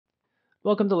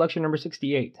Welcome to lecture number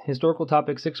 68, historical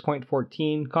topic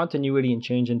 6.14, continuity and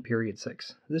change in period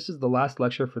 6. This is the last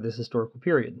lecture for this historical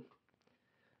period.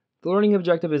 The learning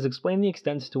objective is explain the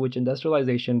extent to which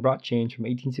industrialization brought change from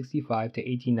 1865 to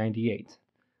 1898.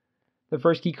 The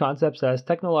first key concept says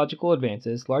technological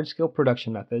advances, large-scale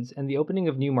production methods, and the opening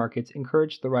of new markets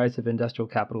encouraged the rise of industrial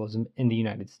capitalism in the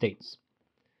United States.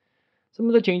 Some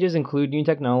of the changes include new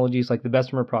technologies like the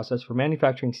Bessemer process for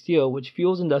manufacturing steel, which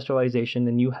fuels industrialization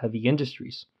in new heavy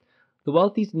industries. The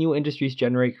wealth these new industries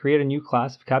create a new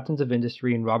class of captains of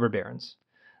industry and robber barons.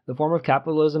 The form of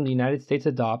capitalism the United States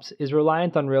adopts is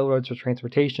reliant on railroads for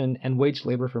transportation and wage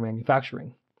labor for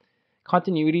manufacturing.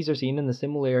 Continuities are seen in the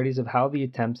similarities of how the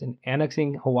attempts in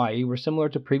annexing Hawaii were similar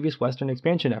to previous Western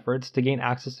expansion efforts to gain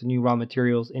access to new raw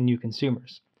materials and new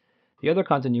consumers. The other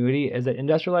continuity is that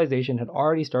industrialization had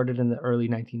already started in the early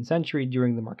 19th century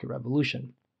during the market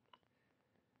revolution.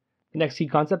 The next key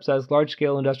concept says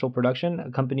large-scale industrial production,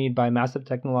 accompanied by massive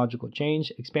technological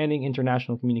change, expanding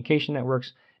international communication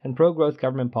networks, and pro-growth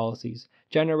government policies,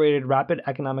 generated rapid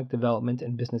economic development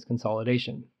and business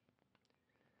consolidation.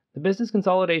 The business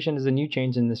consolidation is a new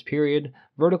change in this period.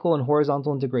 Vertical and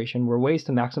horizontal integration were ways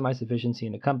to maximize efficiency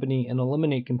in a company and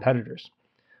eliminate competitors.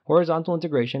 Horizontal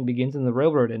integration begins in the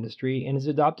railroad industry and is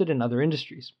adopted in other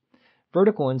industries.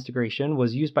 Vertical integration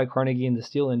was used by Carnegie in the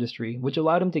steel industry, which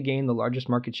allowed him to gain the largest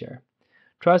market share.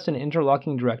 Trust and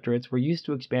interlocking directorates were used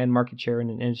to expand market share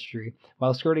in an industry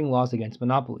while skirting laws against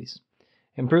monopolies.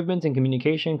 Improvements in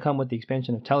communication come with the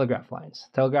expansion of telegraph lines.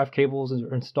 Telegraph cables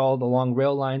are installed along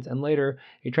rail lines, and later,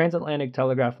 a transatlantic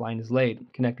telegraph line is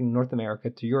laid, connecting North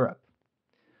America to Europe.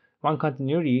 One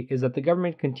continuity is that the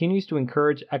government continues to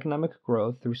encourage economic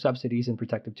growth through subsidies and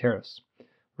protective tariffs.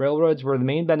 Railroads were the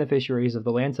main beneficiaries of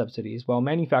the land subsidies, while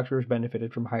manufacturers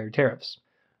benefited from higher tariffs.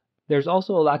 There's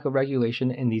also a lack of regulation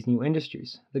in these new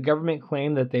industries. The government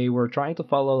claimed that they were trying to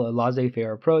follow a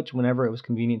laissez-faire approach whenever it was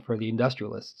convenient for the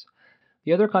industrialists.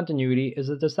 The other continuity is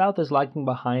that the South is lagging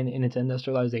behind in its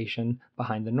industrialization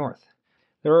behind the North.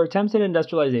 There are attempts at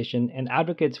industrialization and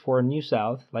advocates for a new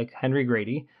South, like Henry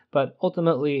Grady, but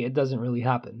ultimately it doesn't really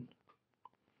happen.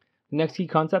 The next key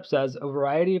concept says a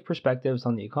variety of perspectives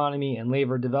on the economy and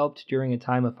labor developed during a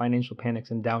time of financial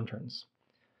panics and downturns.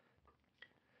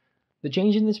 The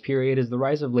change in this period is the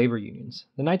rise of labor unions.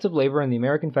 The Knights of Labor and the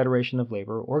American Federation of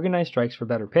Labor organized strikes for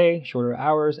better pay, shorter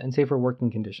hours, and safer working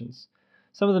conditions.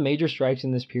 Some of the major strikes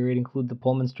in this period include the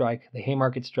Pullman strike, the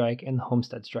Haymarket strike, and the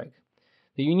Homestead strike.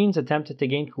 The unions attempted to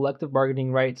gain collective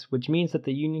bargaining rights, which means that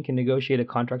the union can negotiate a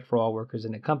contract for all workers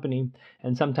in a company,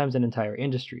 and sometimes an entire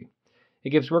industry. It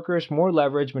gives workers more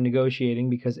leverage when negotiating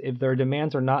because if their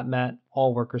demands are not met,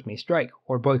 all workers may strike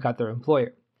or boycott their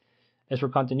employer. As for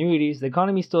continuities, the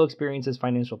economy still experiences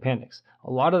financial panics,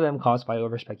 a lot of them caused by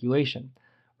overspeculation.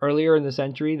 Earlier in the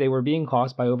century, they were being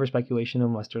caused by overspeculation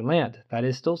in Western land. That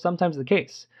is still sometimes the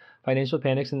case. Financial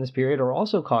panics in this period are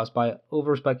also caused by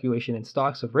overspeculation in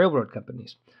stocks of railroad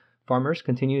companies. Farmers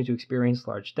continue to experience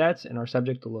large debts and are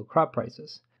subject to low crop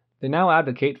prices. They now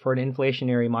advocate for an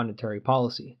inflationary monetary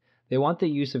policy. They want the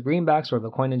use of greenbacks or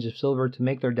the coinage of silver to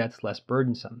make their debts less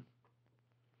burdensome.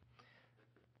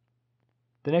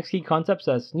 The next key concept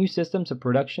says new systems of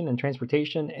production and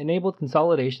transportation enabled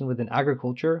consolidation within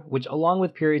agriculture, which along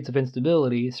with periods of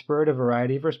instability spurred a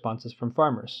variety of responses from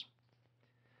farmers.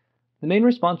 The main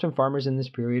response from farmers in this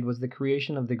period was the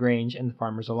creation of the Grange and the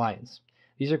Farmers Alliance.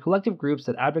 These are collective groups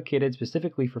that advocated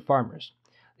specifically for farmers.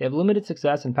 They have limited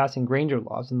success in passing Granger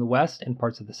laws in the West and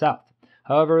parts of the South.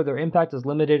 However, their impact is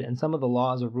limited and some of the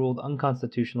laws are ruled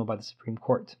unconstitutional by the Supreme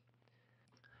Court.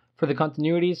 For the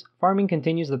continuities, farming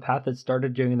continues the path that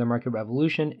started during the market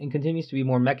revolution and continues to be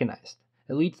more mechanized.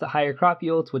 It leads to higher crop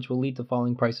yields, which will lead to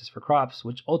falling prices for crops,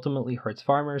 which ultimately hurts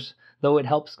farmers, though it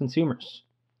helps consumers.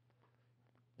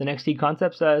 The next key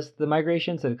concept says the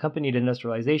migrations that accompanied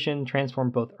industrialization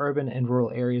transformed both urban and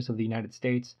rural areas of the United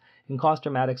States and caused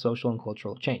dramatic social and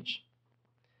cultural change.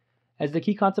 As the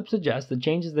key concept suggests, the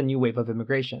change is the new wave of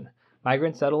immigration.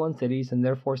 Migrants settle in cities, and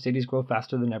therefore cities grow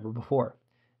faster than ever before.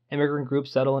 Immigrant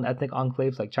groups settle in ethnic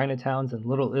enclaves like Chinatowns and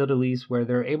Little Italies, where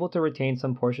they're able to retain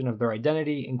some portion of their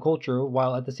identity and culture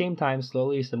while at the same time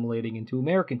slowly assimilating into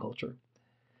American culture.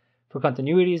 For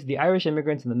continuities, the Irish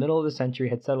immigrants in the middle of the century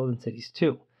had settled in cities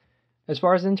too. As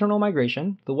far as internal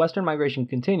migration, the Western migration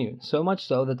continued, so much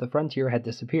so that the frontier had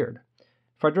disappeared.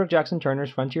 Frederick Jackson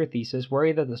Turner's frontier thesis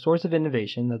worried that the source of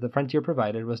innovation that the frontier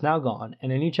provided was now gone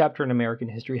and a new chapter in American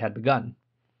history had begun.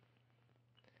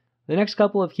 The next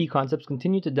couple of key concepts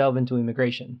continue to delve into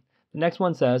immigration. The next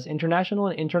one says, international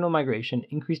and internal migration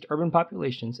increased urban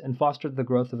populations and fostered the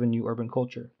growth of a new urban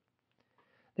culture.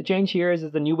 The change here is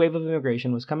that the new wave of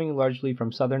immigration was coming largely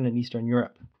from southern and eastern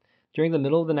Europe. During the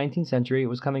middle of the 19th century, it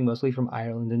was coming mostly from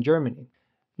Ireland and Germany.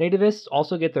 Nativists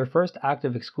also get their first act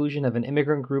of exclusion of an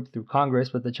immigrant group through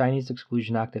Congress with the Chinese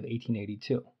Exclusion Act of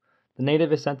 1882. The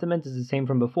nativist sentiment is the same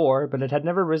from before, but it had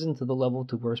never risen to the level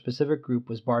to where a specific group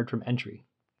was barred from entry.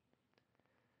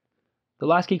 The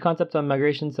last key concept on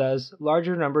migration says,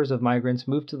 larger numbers of migrants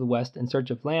move to the West in search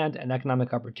of land and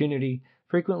economic opportunity,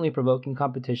 frequently provoking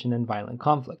competition and violent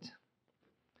conflict.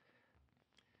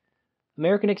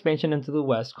 American expansion into the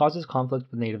West causes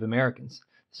conflict with Native Americans.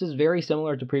 This is very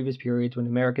similar to previous periods when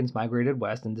Americans migrated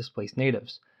west and displaced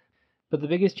natives. But the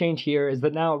biggest change here is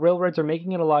that now railroads are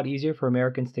making it a lot easier for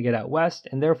Americans to get out west,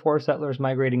 and therefore settlers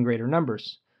migrate in greater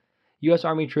numbers. U.S.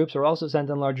 Army troops are also sent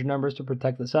in larger numbers to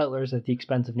protect the settlers at the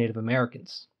expense of Native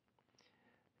Americans.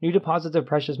 New deposits of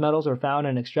precious metals are found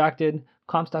and extracted.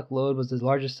 Comstock Lode was the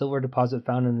largest silver deposit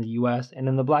found in the U.S., and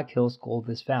in the Black Hills gold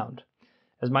is found.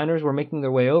 As miners were making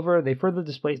their way over, they further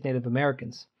displaced Native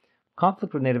Americans.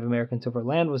 Conflict with Native Americans over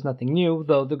land was nothing new,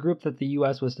 though the group that the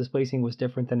U.S. was displacing was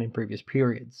different than in previous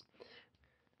periods.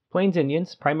 Plains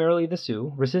Indians, primarily the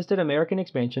Sioux, resisted American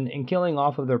expansion in killing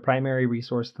off of their primary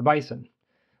resource, the bison.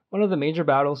 One of the major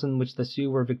battles in which the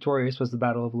Sioux were victorious was the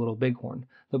Battle of Little Bighorn,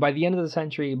 though by the end of the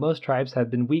century most tribes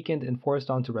had been weakened and forced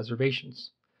onto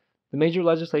reservations. The major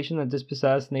legislation that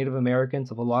dispossessed Native Americans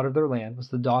of a lot of their land was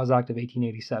the Dawes Act of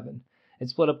 1887. It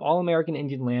split up all American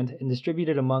Indian land and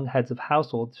distributed among heads of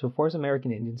households to force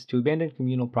American Indians to abandon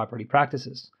communal property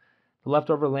practices. The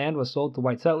leftover land was sold to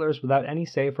white settlers without any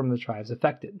say from the tribes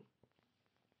affected.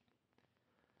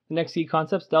 The next key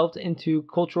concepts delved into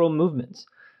cultural movements.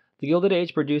 The Gilded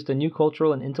Age produced a new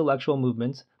cultural and intellectual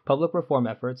movements, public reform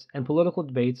efforts, and political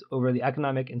debates over the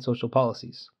economic and social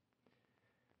policies.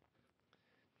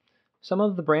 Some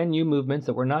of the brand new movements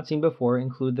that were not seen before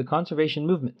include the conservation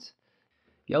movements.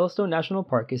 Yellowstone National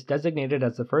Park is designated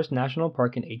as the first national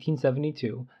park in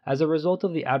 1872 as a result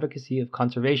of the advocacy of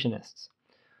conservationists.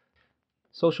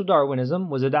 Social Darwinism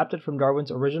was adapted from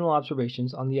Darwin's original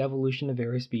observations on the evolution of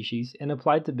various species and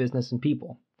applied to business and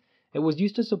people. It was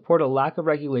used to support a lack of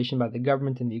regulation by the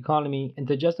government in the economy and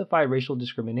to justify racial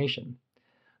discrimination.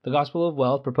 The Gospel of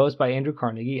Wealth, proposed by Andrew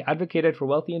Carnegie, advocated for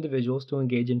wealthy individuals to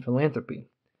engage in philanthropy.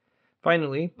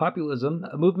 Finally, populism,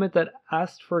 a movement that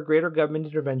asked for greater government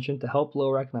intervention to help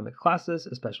lower economic classes,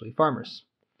 especially farmers.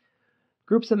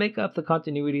 Groups that make up the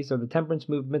continuities are the temperance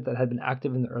movement that had been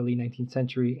active in the early 19th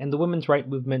century and the women's rights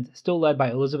movement, still led by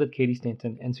Elizabeth Cady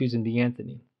Stanton and Susan B.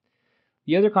 Anthony.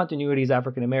 The other continuity is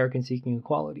African Americans seeking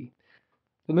equality.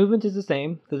 The movement is the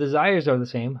same, the desires are the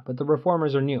same, but the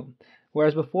reformers are new.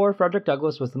 Whereas before Frederick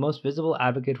Douglass was the most visible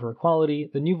advocate for equality,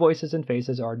 the new voices and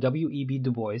faces are W.E.B.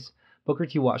 Du Bois, Booker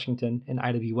T. Washington, and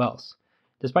Ida B. Wells.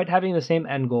 Despite having the same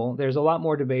end goal, there's a lot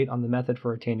more debate on the method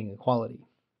for attaining equality.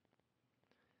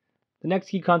 The next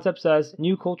key concept says,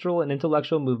 new cultural and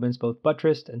intellectual movements both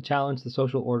buttressed and challenged the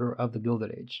social order of the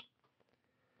Gilded Age.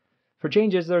 For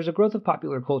changes, there's a growth of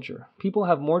popular culture. People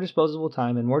have more disposable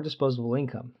time and more disposable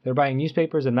income. They're buying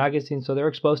newspapers and magazines, so they're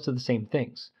exposed to the same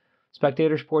things.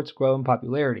 Spectator sports grow in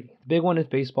popularity. The big one is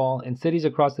baseball, and cities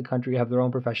across the country have their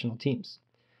own professional teams.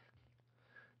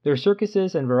 There are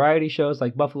circuses and variety shows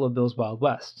like Buffalo Bill's Wild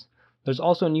West. There's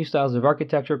also new styles of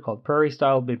architecture called Prairie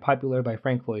Style made popular by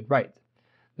Frank Lloyd Wright.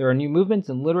 There are new movements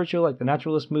in literature like the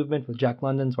Naturalist movement with Jack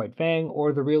London's White Fang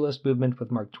or the Realist movement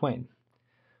with Mark Twain.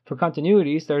 For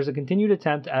continuities, there is a continued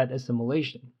attempt at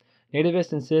assimilation.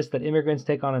 Nativists insist that immigrants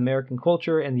take on American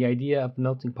culture and the idea of the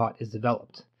melting pot is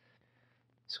developed.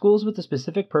 Schools with a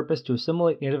specific purpose to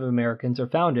assimilate Native Americans are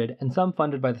founded and some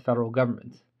funded by the federal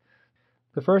government.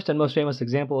 The first and most famous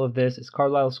example of this is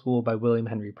Carlisle School by William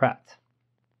Henry Pratt.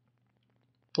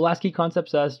 The last key concept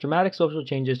says, dramatic social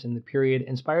changes in the period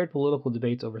inspired political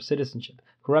debates over citizenship,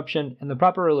 corruption, and the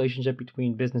proper relationship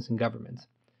between business and government.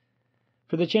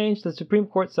 For the change, the Supreme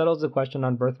Court settles the question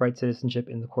on birthright citizenship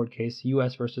in the court case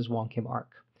U.S. v. Wong Kim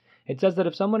Ark. It says that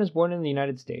if someone is born in the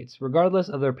United States, regardless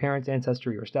of their parents'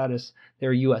 ancestry or status, they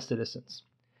are U.S. citizens.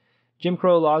 Jim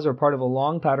Crow laws are part of a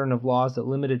long pattern of laws that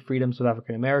limited freedoms of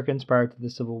African Americans prior to the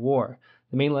Civil War.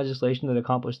 The main legislation that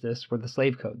accomplished this were the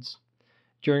slave codes.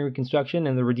 During Reconstruction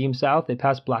in the redeemed South, they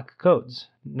passed black codes.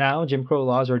 Now, Jim Crow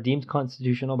laws are deemed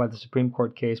constitutional by the Supreme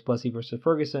Court case Plessy v.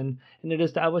 Ferguson, and it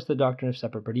established the doctrine of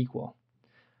separate but equal.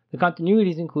 The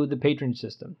continuities include the patronage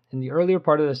system. In the earlier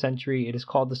part of the century, it is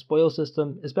called the spoil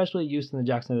system, especially used in the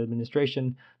Jackson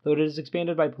administration, though it is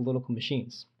expanded by political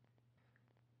machines.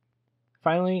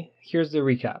 Finally, here's the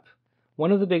recap.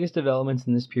 One of the biggest developments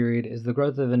in this period is the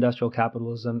growth of industrial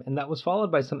capitalism, and that was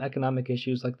followed by some economic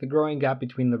issues like the growing gap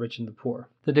between the rich and the poor,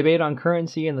 the debate on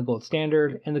currency and the gold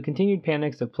standard, and the continued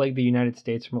panics that plague the United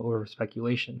States from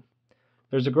over-speculation.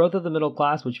 There's a growth of the middle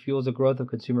class, which fuels a growth of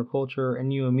consumer culture and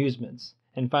new amusements.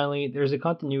 And finally, there's a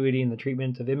continuity in the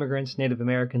treatment of immigrants, Native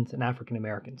Americans, and African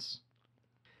Americans.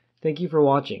 Thank you for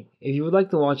watching. If you would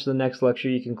like to watch the next lecture,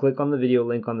 you can click on the video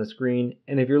link on the screen,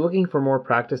 and if you're looking for more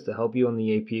practice to help you on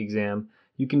the AP exam,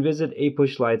 you can visit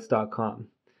apushslides.com.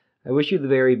 I wish you the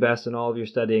very best in all of your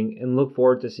studying, and look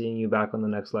forward to seeing you back on the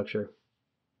next lecture.